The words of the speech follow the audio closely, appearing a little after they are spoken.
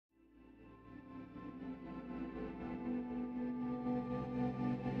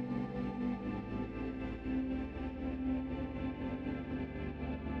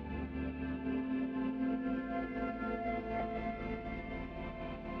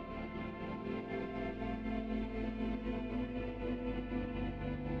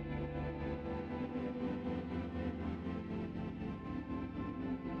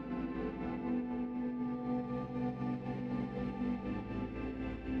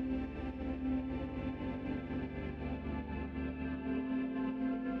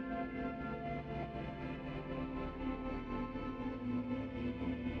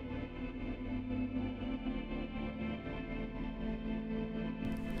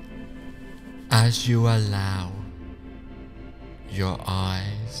As you allow your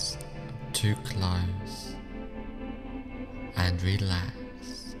eyes to close and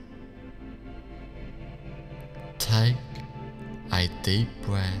relax, take a deep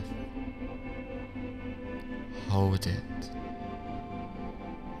breath, hold it,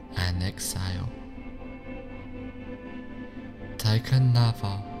 and exhale. Take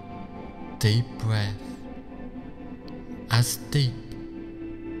another deep breath, as deep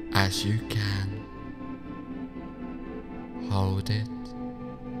as you can. Hold it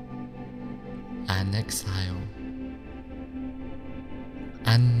and exhale.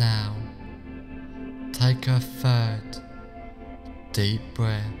 And now take a third deep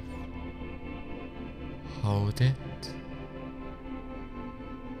breath. Hold it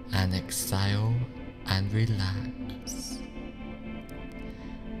and exhale and relax.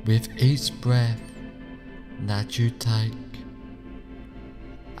 With each breath that you take,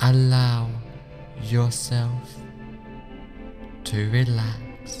 allow yourself to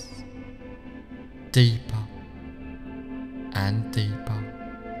relax deeper and deeper.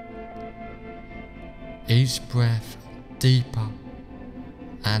 Each breath deeper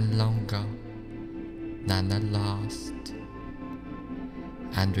and longer than the last,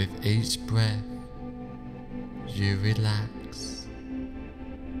 and with each breath you relax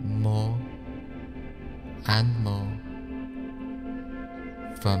more and more.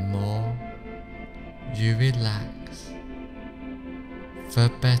 The more you relax,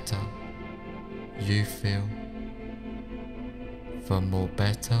 the better you feel. The more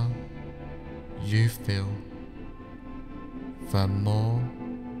better you feel, the more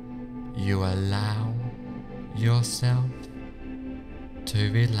you allow yourself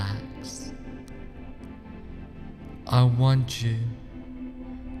to relax. I want you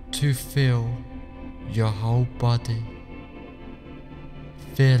to feel your whole body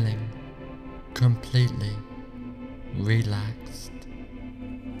feeling completely relaxed,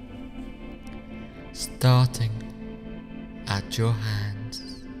 starting at your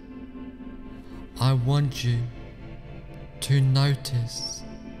hands. I want you to notice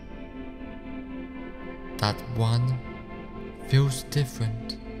that one feels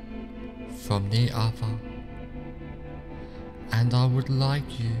different from the other, and I would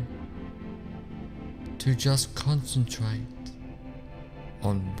like you to just concentrate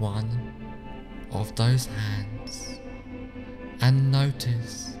on one of those hands and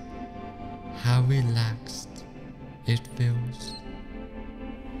notice how relaxed it feels.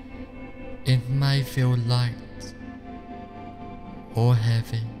 It may feel light or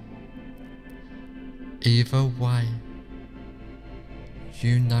heavy. Either way,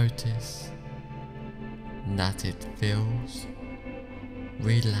 you notice that it feels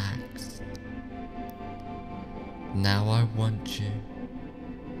relaxed. Now I want you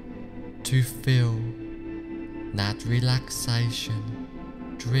to feel that relaxation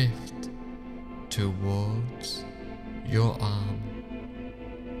drift towards your arm,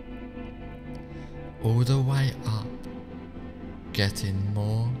 all the way up, getting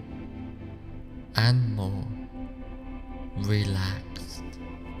more and more relaxed.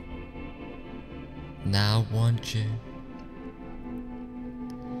 Now I want you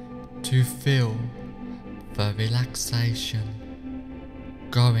to feel the relaxation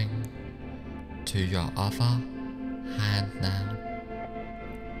going to your other hand now,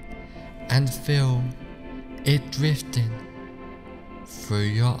 and feel it drifting through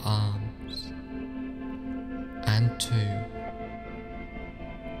your arms and to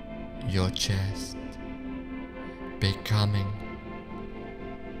your chest, becoming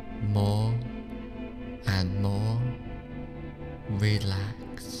more and more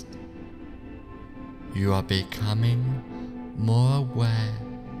relaxed. You are becoming more aware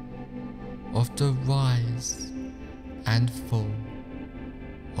of the rise and fall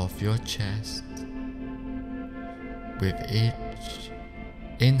of your chest with each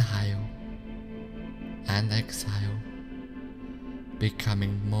inhale and exhale,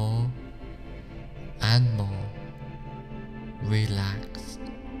 becoming more and more relaxed.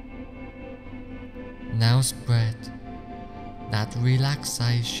 Now spread that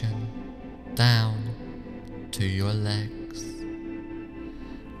relaxation down to your legs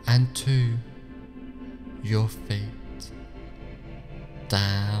and to your feet,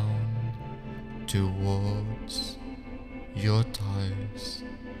 down towards your toes,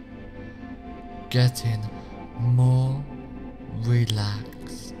 getting more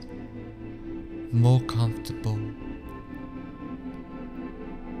relaxed, more comfortable,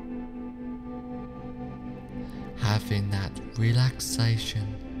 having that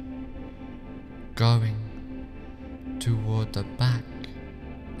relaxation going toward the back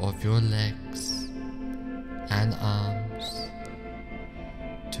of of your legs and arms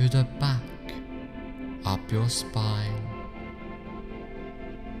to the back up your spine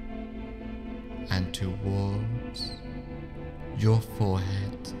and towards your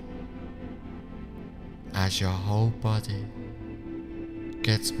forehead as your whole body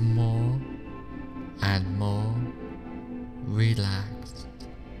gets more and more relaxed,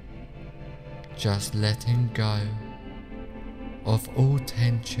 just letting go of all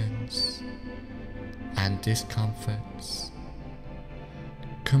tensions and discomforts,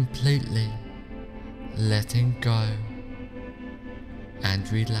 completely letting go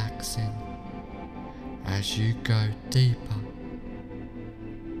and relaxing as you go deeper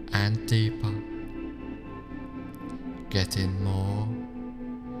and deeper, getting more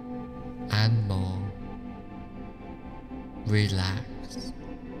and more relaxed,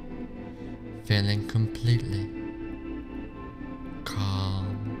 feeling completely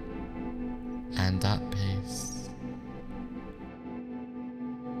calm and at peace.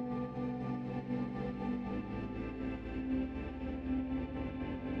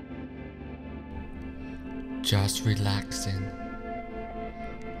 Just relaxing,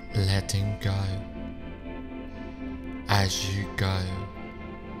 letting go as you go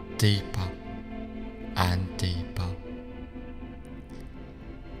deeper and deeper.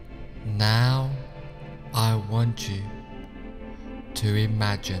 Now I want you to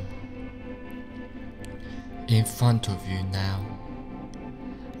imagine in front of you now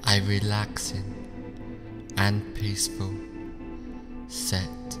a relaxing and peaceful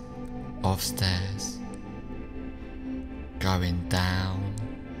set of stairs going down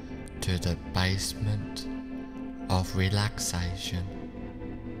to the basement of relaxation.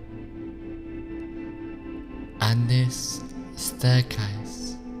 And this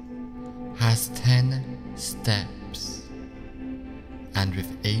staircase has 10 steps, and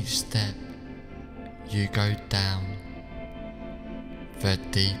with each step you go down, the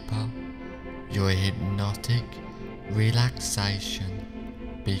deeper your hypnotic relaxation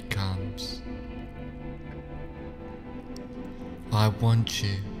becomes. I want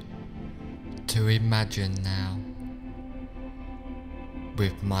you to imagine now,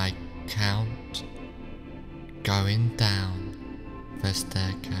 with my count going down the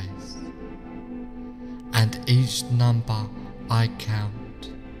staircase, and each number I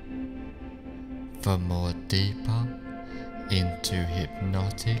count, the more deeper into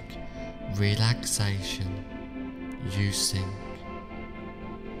hypnotic relaxation you sink,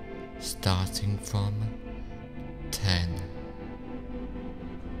 starting from 10,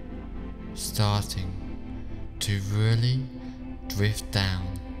 starting to really drift down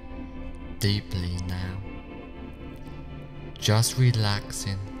deeply now, just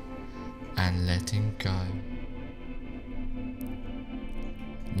relaxing and letting go.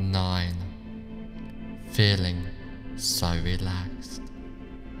 9, feeling so relaxed,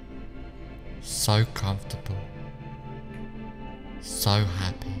 so comfortable, so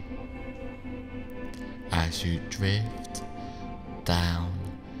happy as you drift down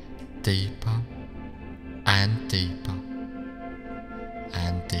deeper and deeper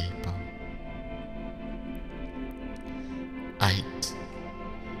and deeper. 8,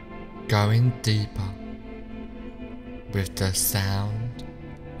 going deeper with the sound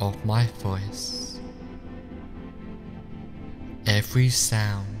of my voice. Every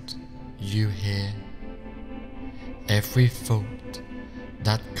sound you hear, every thought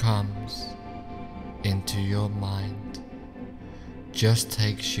that comes into your mind just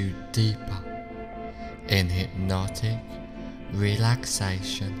takes you deeper in hypnotic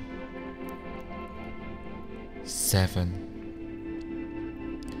relaxation. 7,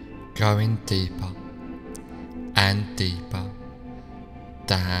 going deeper and deeper,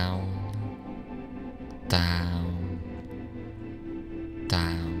 down, down,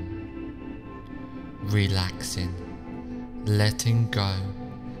 down, relaxing, letting go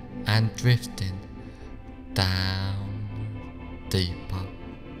and drifting down deeper.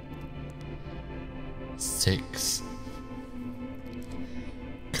 6,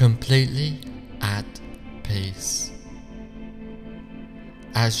 completely at peace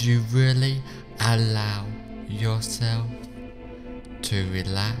as you really allow yourself to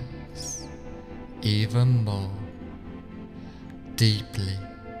relax even more deeply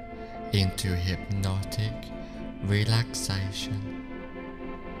into hypnotic relaxation.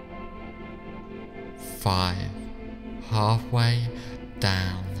 5, halfway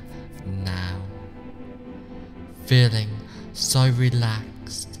down now, feeling so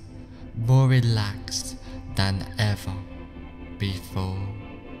relaxed, more relaxed than ever before,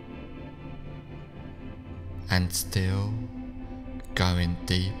 and still going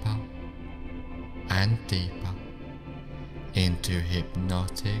deeper and deeper into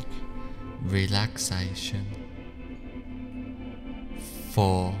hypnotic relaxation.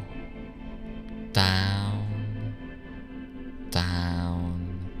 4. Down,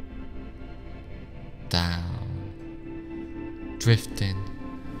 down, down, drifting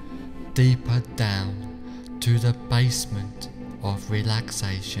deeper down to the basement of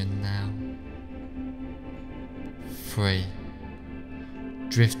relaxation now. 3.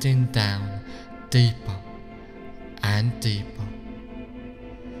 Drifting down deeper and deeper,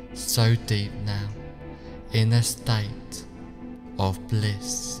 so deep now, in a state of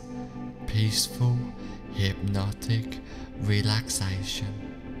bliss, peaceful, hypnotic relaxation.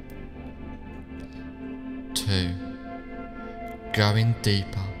 2. Going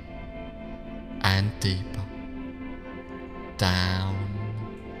deeper and deeper, down,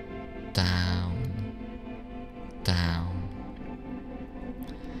 down, down,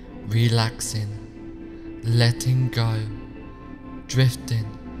 relaxing, letting go, drifting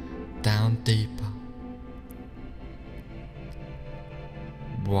down deeper.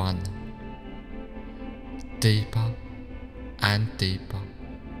 1. Deeper and deeper,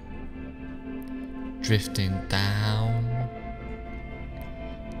 drifting down,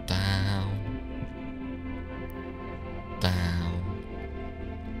 down, down.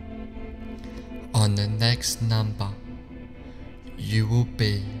 On the next number, you will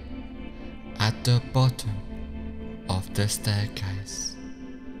be at the bottom of the staircase,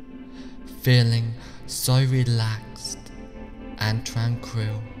 feeling so relaxed and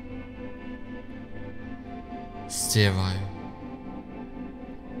tranquil. 0.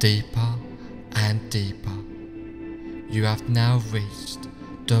 Deeper and deeper, you have now reached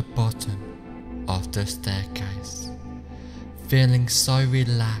the bottom of the staircase, feeling so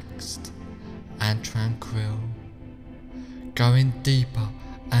relaxed and tranquil, going deeper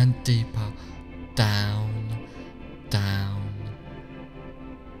and deeper, down, down,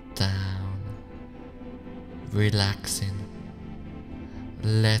 down, relaxing,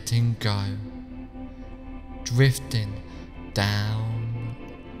 letting go, drifting down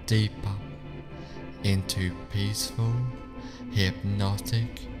deeper into peaceful,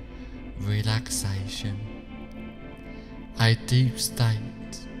 hypnotic relaxation, a deep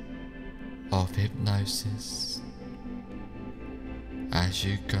state of hypnosis as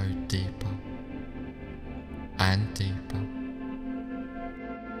you go deeper and deeper.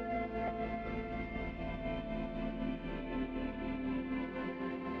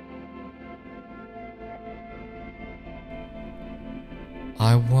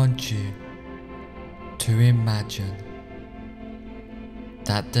 I want you to imagine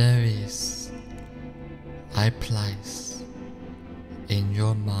that there is a place in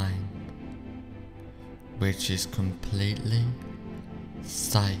your mind which is completely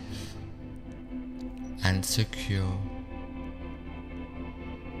safe and secure.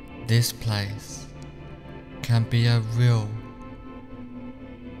 This place can be a real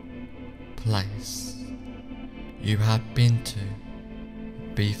place you have been to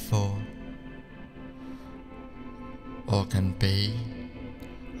before, or can be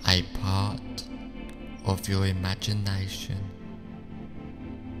a part of your imagination.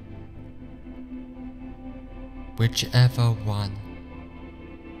 Whichever one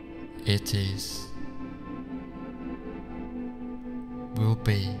it is will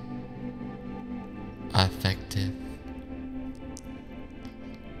be effective.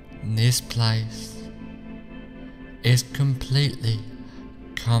 This place is completely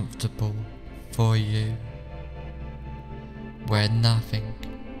comfortable for you, where nothing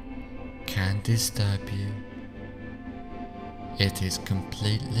can disturb you. It is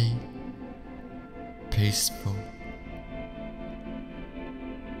completely peaceful,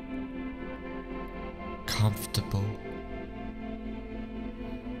 comfortable,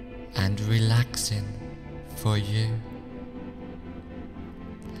 and relaxing for you.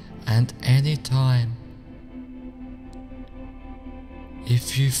 And anytime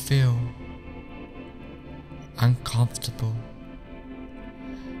if you feel uncomfortable,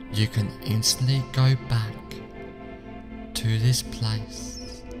 you can instantly go back to this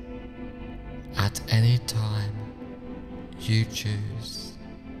place at any time you choose.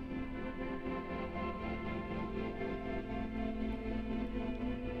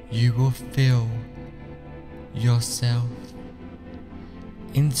 You will feel yourself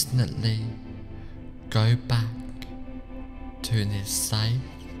instantly go back to this safe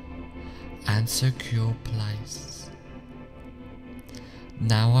and secure place.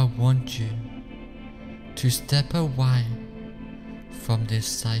 Now I want you to step away from this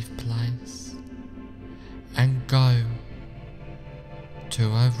safe place and go to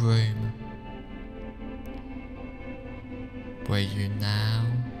a room where you now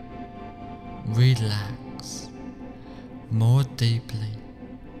relax more deeply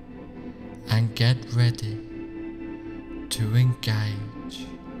and get ready to engage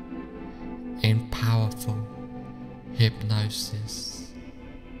in powerful hypnosis.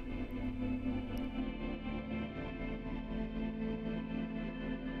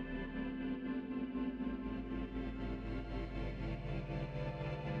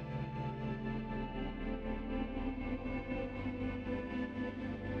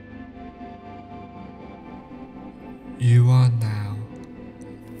 You are now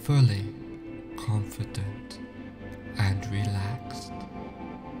fully confident and relaxed,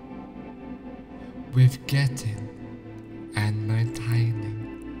 with getting and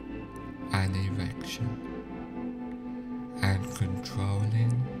maintaining an erection and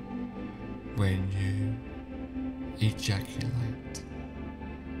controlling when you ejaculate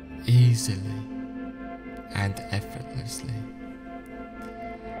easily and effortlessly,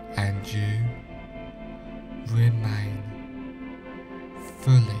 and you remain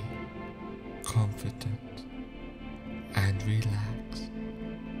fully confident and relaxed,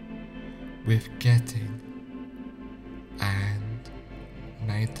 with getting and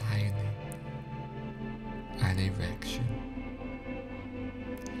maintaining an erection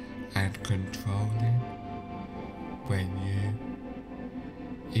and controlling when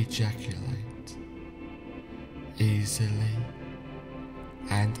you ejaculate easily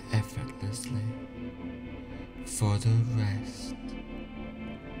and effortlessly for the rest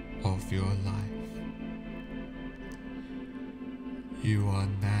of your life. You are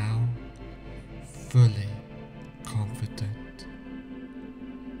now fully confident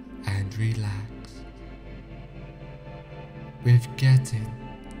and relaxed, with getting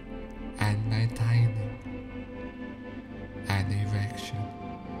and maintaining an erection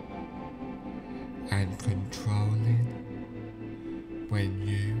and controlling when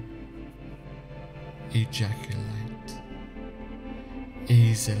you ejaculate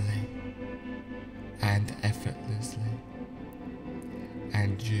easily and effortlessly,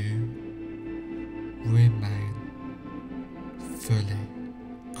 and you remain fully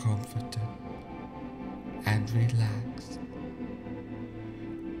confident and relaxed,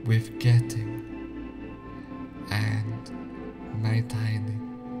 with getting and maintaining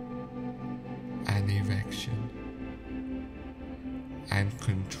an erection and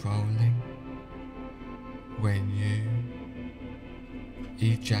controlling when you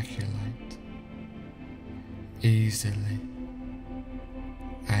ejaculate easily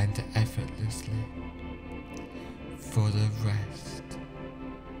and effortlessly for the rest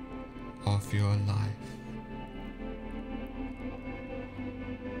of your life.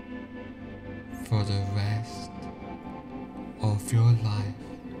 For the rest of your life,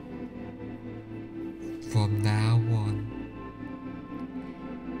 from now on,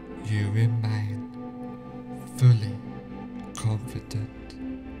 you remain fully confident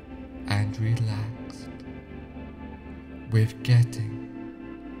and relaxed, with getting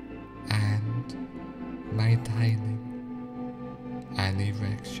and maintaining an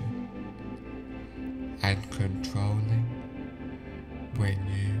erection and controlling when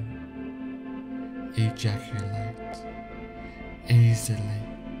you ejaculate easily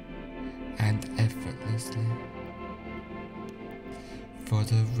and effortlessly for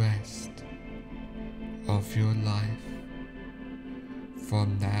the rest of your life.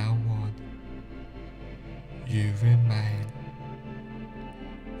 From now on, you remain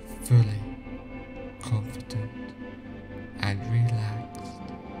fully confident and relaxed,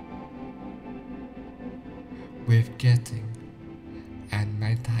 with getting and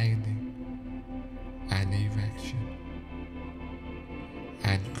maintaining an erection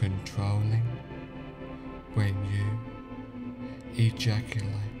and controlling when you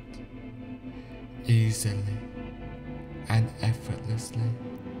ejaculate easily and effortlessly.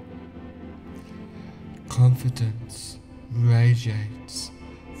 Confidence radiates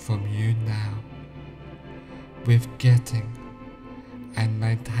from you now, with getting and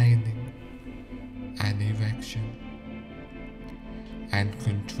maintaining an erection and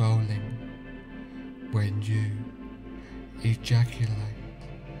controlling when you ejaculate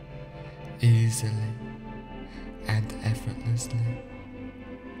easily and effortlessly.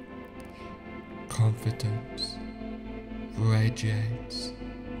 Confidence radiates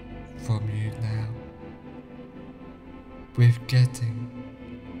from you now, with getting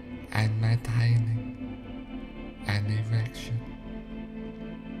and maintaining an erection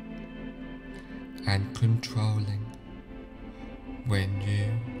and controlling when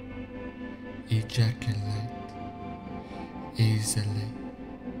you ejaculate easily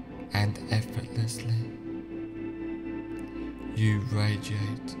and effortlessly. You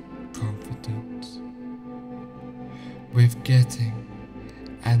radiate confidence with getting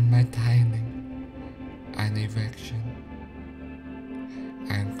and maintaining an erection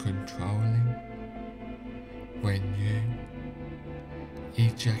and controlling when you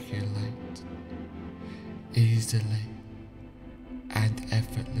ejaculate easily and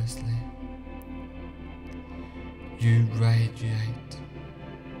effortlessly. You radiate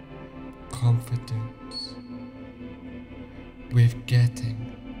confidence with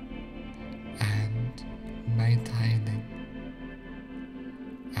getting and maintaining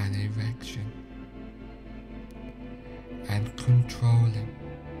an erection and controlling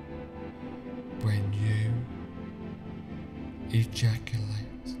when you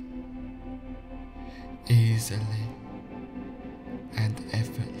ejaculate easily and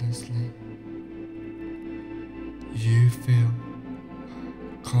effortlessly. You feel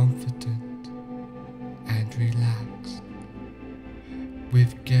confident and relaxed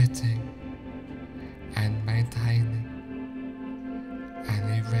with getting and maintaining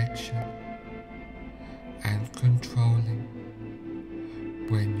an erection and controlling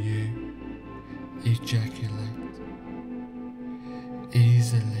when you ejaculate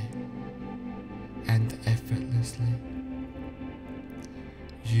easily and effortlessly.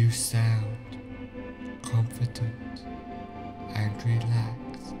 You sound confident and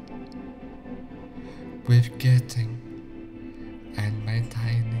relaxed with getting and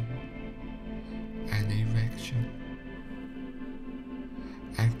maintaining an erection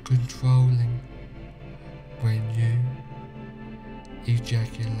and controlling when you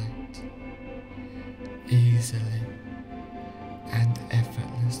ejaculate easily and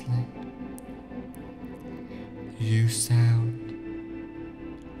effortlessly. You sound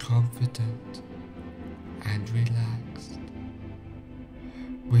confident and relaxed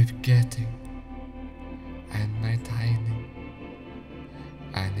with getting and maintaining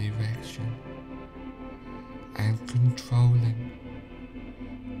an erection and controlling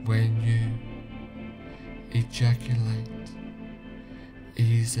when you ejaculate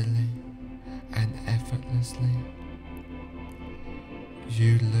easily and effortlessly.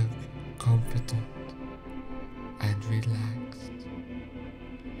 You look confident and relaxed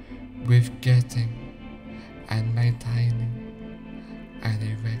with getting and maintaining an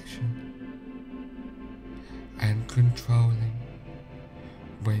erection and controlling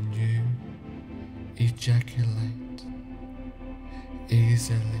when you ejaculate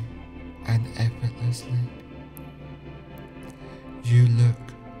easily and effortlessly. You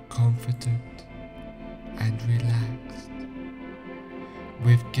look confident and relaxed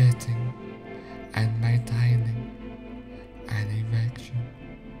with getting and maintaining an erection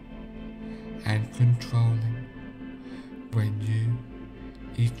and controlling when you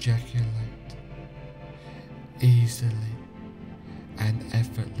ejaculate easily and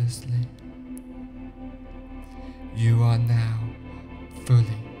effortlessly. You are now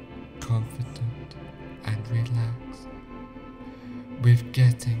fully confident and relaxed with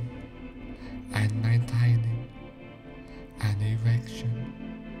getting and maintaining an erection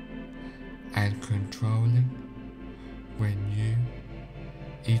and controlling when you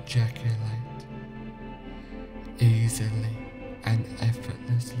ejaculate easily and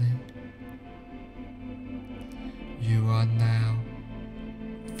effortlessly. You are now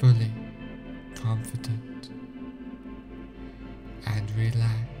fully confident and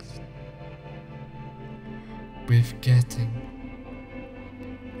relaxed with getting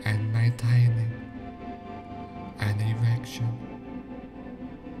and maintaining an erection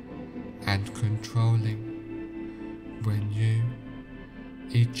and controlling when you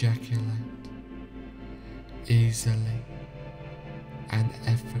ejaculate easily and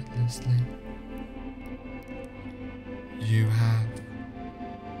effortlessly. You have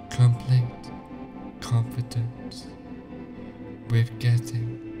complete confidence with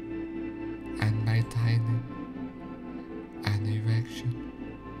getting and maintaining an erection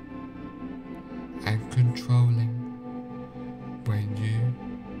and controlling when you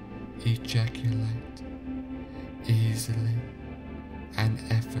ejaculate easily and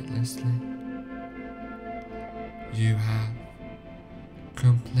effortlessly. You have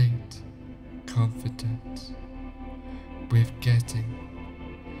complete confidence with getting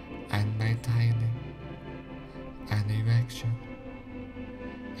and maintaining an erection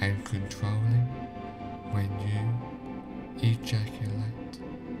and controlling when you ejaculate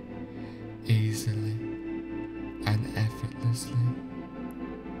easily and effortlessly.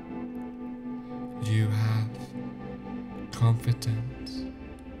 You have confidence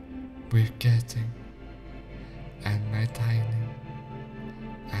with getting and maintaining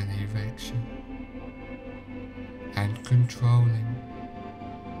an erection, and controlling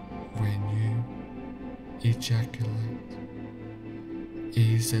when you ejaculate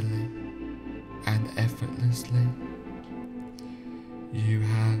easily and effortlessly. You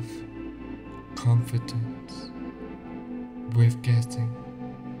have confidence with getting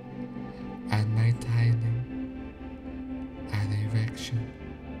and maintaining an erection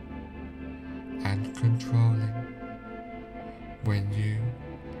and controlling when you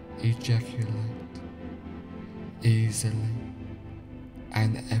ejaculate easily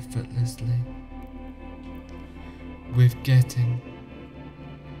and effortlessly, with getting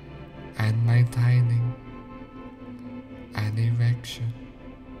and maintaining an erection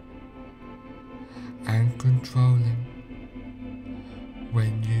and controlling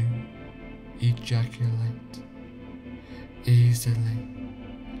when you ejaculate easily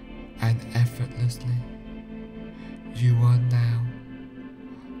and effortlessly. You are now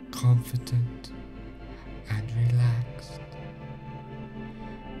confident and relaxed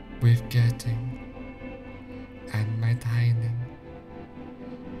with getting and maintaining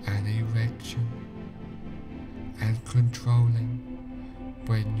an erection and controlling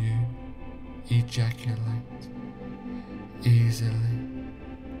when you ejaculate easily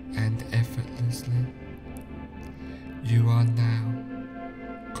and effortlessly. You are now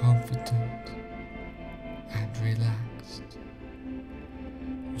confident and relaxed.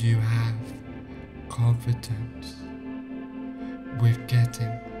 You have confidence with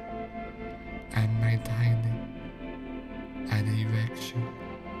getting and maintaining an erection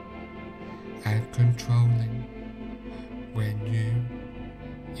and controlling when you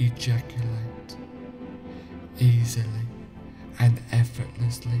ejaculate easily and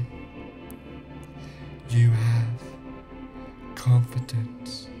effortlessly. You have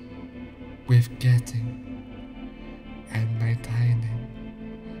confidence with getting and maintaining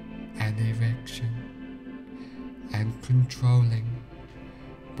an erection and controlling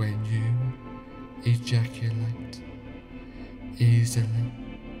when you ejaculate easily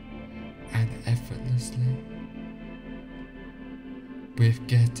and effortlessly, with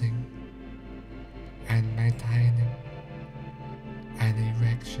getting and maintaining an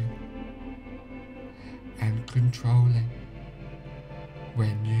erection and controlling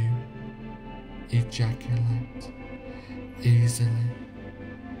when you ejaculate easily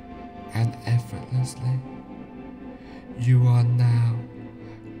and effortlessly. You are now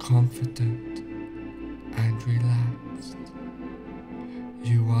confident and relaxed.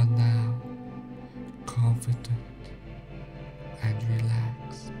 You are now confident and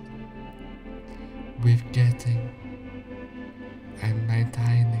relaxed with getting and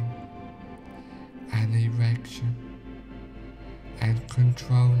maintaining an erection and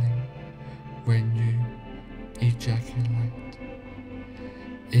controlling when you ejaculate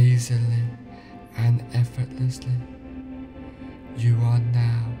easily and effortlessly. You are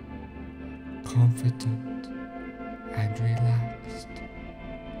now confident and relaxed.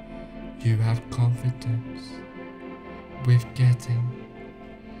 You have confidence with getting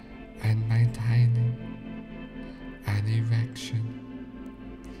and maintaining an erection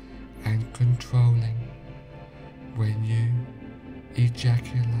and controlling when you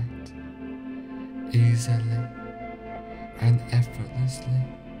ejaculate easily and effortlessly.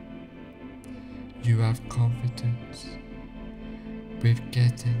 You have confidence with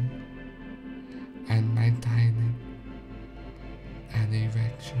getting and maintaining an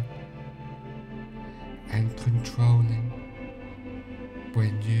erection and controlling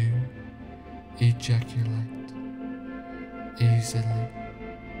when you ejaculate easily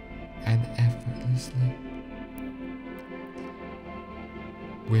and effortlessly,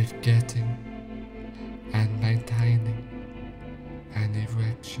 with getting and maintaining an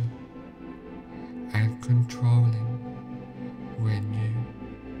erection and controlling when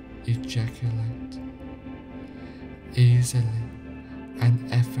you ejaculate easily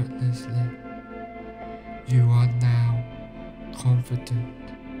and effortlessly. You are now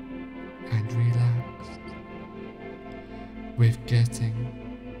confident and relaxed with getting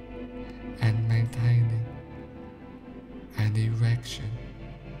and maintaining an erection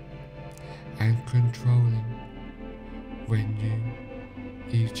and controlling when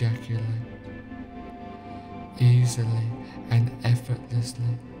you ejaculate easily and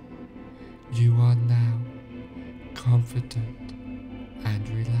effortlessly. You are now confident and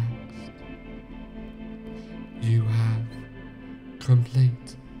relaxed. You have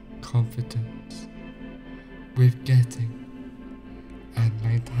complete confidence with getting and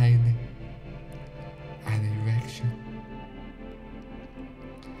maintaining an erection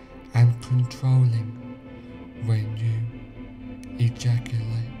and controlling when you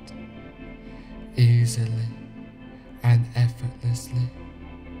ejaculate easily and effortlessly.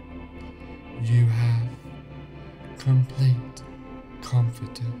 You have complete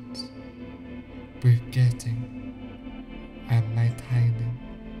confidence with getting and maintaining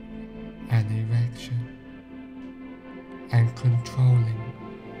an erection and controlling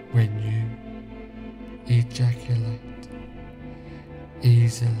when you ejaculate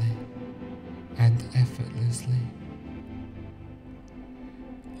easily and effortlessly.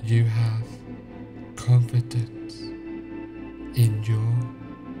 You have confidence in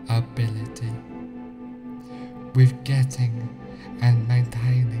your ability with getting and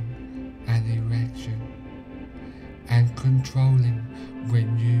maintaining an erection and controlling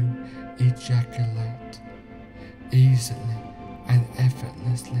when you ejaculate easily and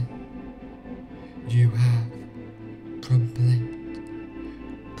effortlessly. You have complete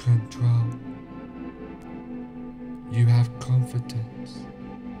control. You have confidence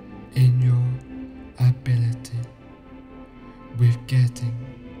in your ability with getting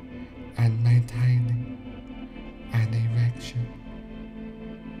and maintaining an erection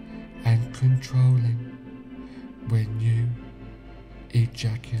and controlling when you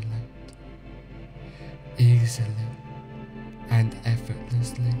ejaculate easily and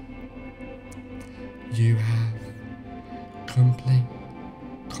effortlessly. You have complete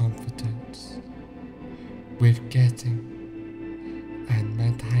confidence with getting and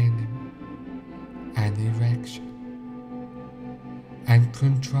maintaining an erection and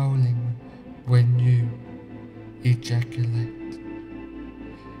controlling when you ejaculate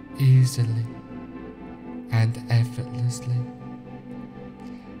easily and effortlessly.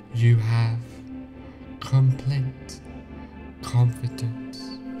 You have complete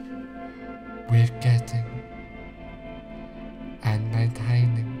confidence with getting and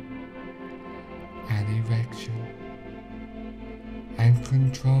maintaining an erection and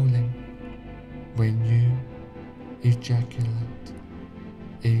controlling when you ejaculate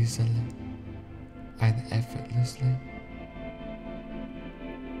easily and effortlessly.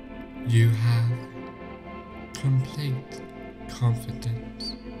 You have complete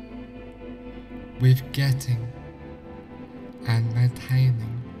confidence with getting and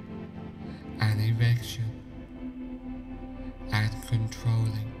maintaining an erection and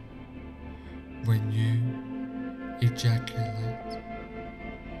controlling when you ejaculate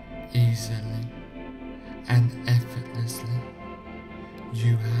easily and effortlessly.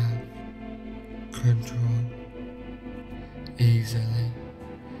 You have control easily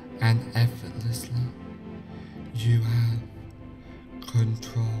and effortlessly. You have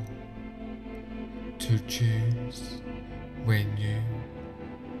control to choose when you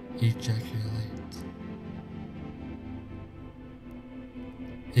ejaculate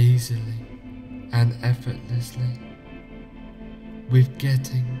easily and effortlessly with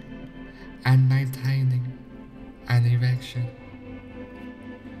getting and maintaining an erection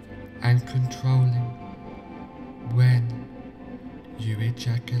and controlling when you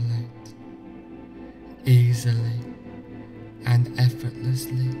ejaculate easily and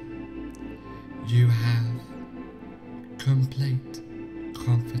effortlessly. You have complete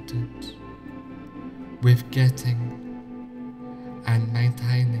confidence with getting and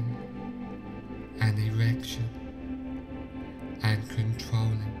maintaining an erection and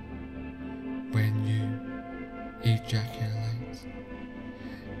controlling when you ejaculate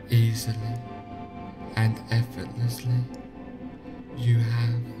easily and effortlessly. You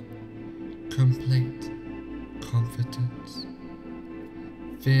have complete confidence,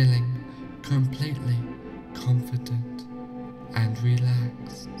 feeling completely confident and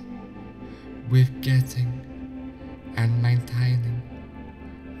relaxed with getting and maintaining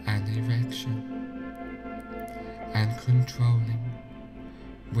an erection and controlling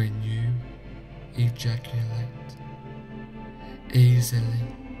when you ejaculate easily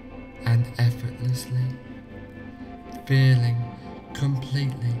and effortlessly, feeling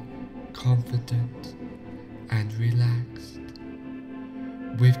completely confident and relaxed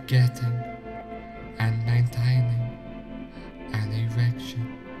with getting and maintaining an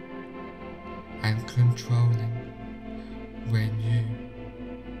erection and controlling when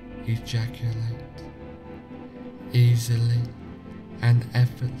you ejaculate easily and effortlessly, hearing yourself as completely confident and relaxed with getting and maintaining an erection and controlling when you ejaculate easily and effortlessly.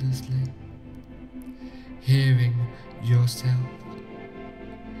 effortlessly, hearing yourself as completely confident and relaxed with getting and maintaining an erection and controlling when you ejaculate easily and effortlessly, hearing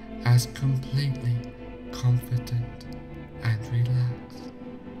yourself as completely confident and relaxed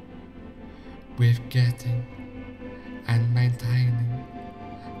with getting and maintaining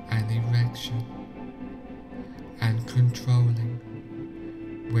an erection and controlling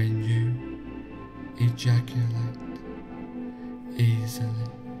when you ejaculate easily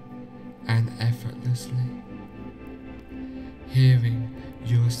and effortlessly, hearing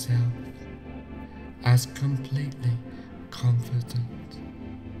yourself as completely confident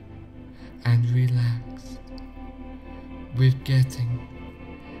and relaxed with getting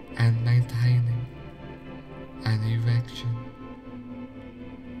and maintaining an erection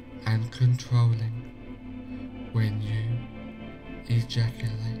and controlling when you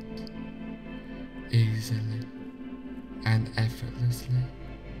ejaculate easily and effortlessly,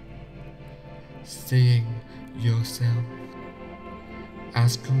 seeing yourself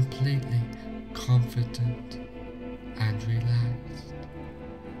as completely confident and relaxed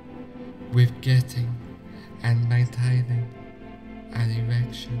with getting and maintaining an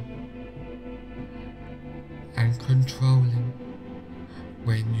erection and controlling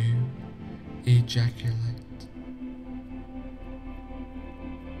when you ejaculate,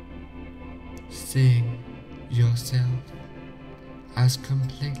 seeing yourself as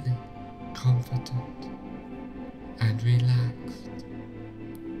completely confident and relaxed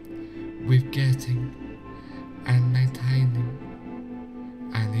with getting and maintaining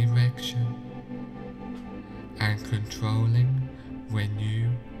an erection and controlling when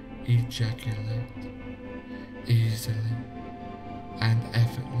you ejaculate easily and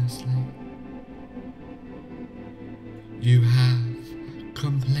effortlessly. You have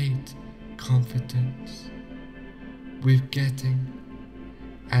complete confidence with getting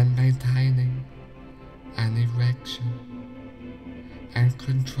and maintaining an erection and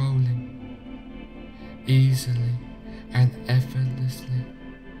controlling easily and effortlessly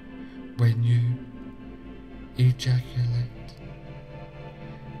when you ejaculate.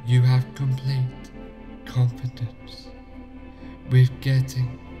 You have complete confidence with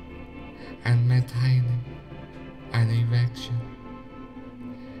getting and maintaining an erection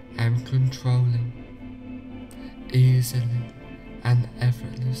and controlling easily and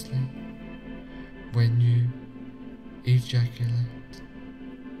effortlessly when you ejaculate.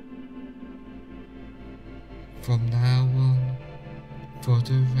 From now on, for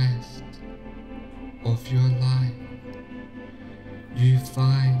the rest of your life, you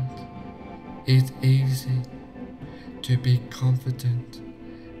find it easy to be confident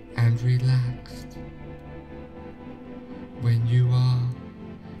and relaxed when you are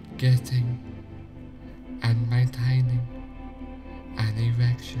getting and maintaining an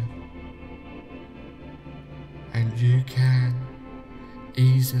erection, and you can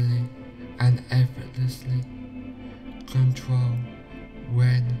easily and effortlessly control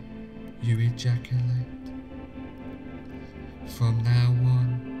when you ejaculate. From now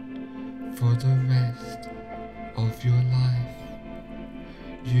on, for the rest of your life,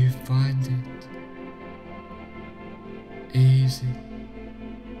 you find it easy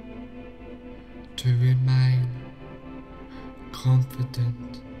to remain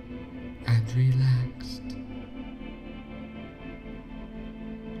confident and relaxed.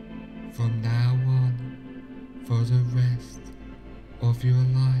 From now on, for the rest of your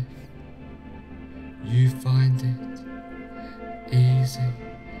life, you find it easy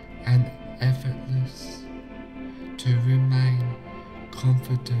and effortless to remain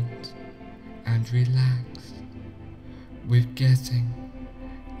confident and relaxed with getting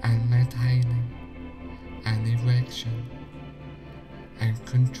and maintaining an erection and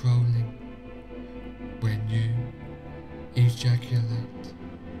controlling when you ejaculate.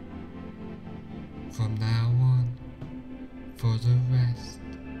 From now on, for the rest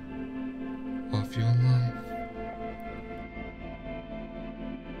of your life.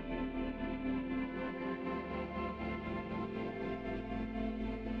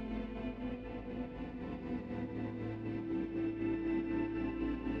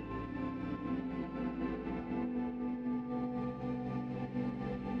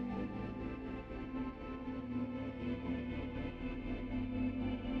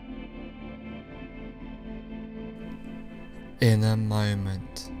 In a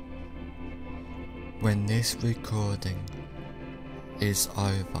moment, when this recording is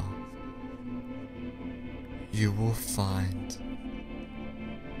over, you will find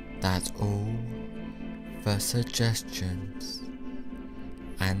that all the suggestions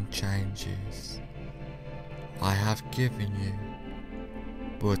and changes I have given you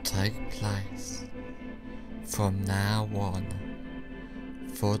will take place from now on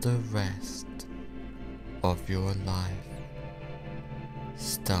for the rest of your life.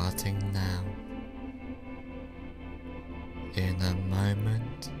 Starting now. In a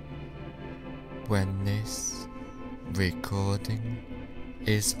moment, when this recording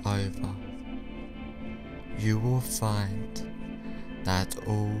is over, you will find that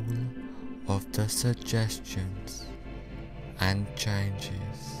all of the suggestions and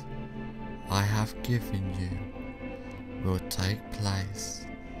changes I have given you will take place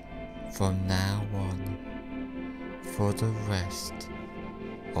from now on for the rest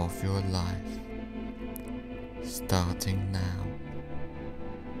of your life, starting now.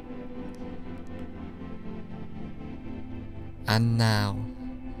 And now,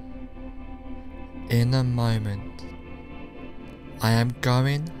 in a moment, I am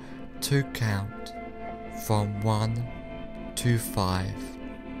going to count from 1 to 5.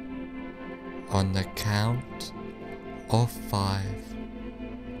 On the count of 5,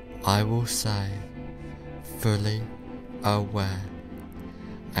 I will say fully aware,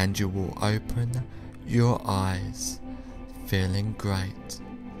 and you will open your eyes feeling great.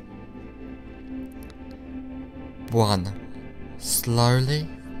 1. Slowly,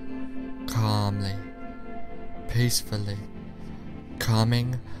 calmly, peacefully,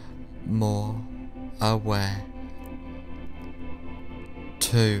 becoming more aware.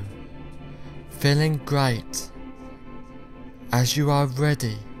 2. Feeling great as you are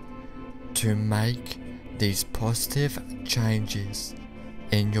ready to make these positive changes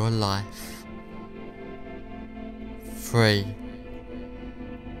in your life. 3.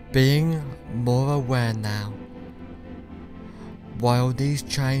 Being more aware now while these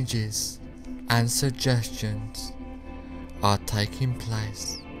changes and suggestions are taking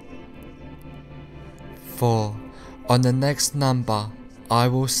place. 4. On the next number, I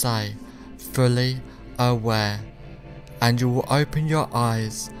will say fully aware, and you will open your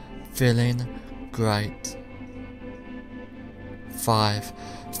eyes feeling great. 5.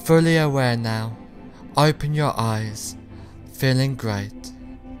 Fully aware now. Open your eyes feeling great.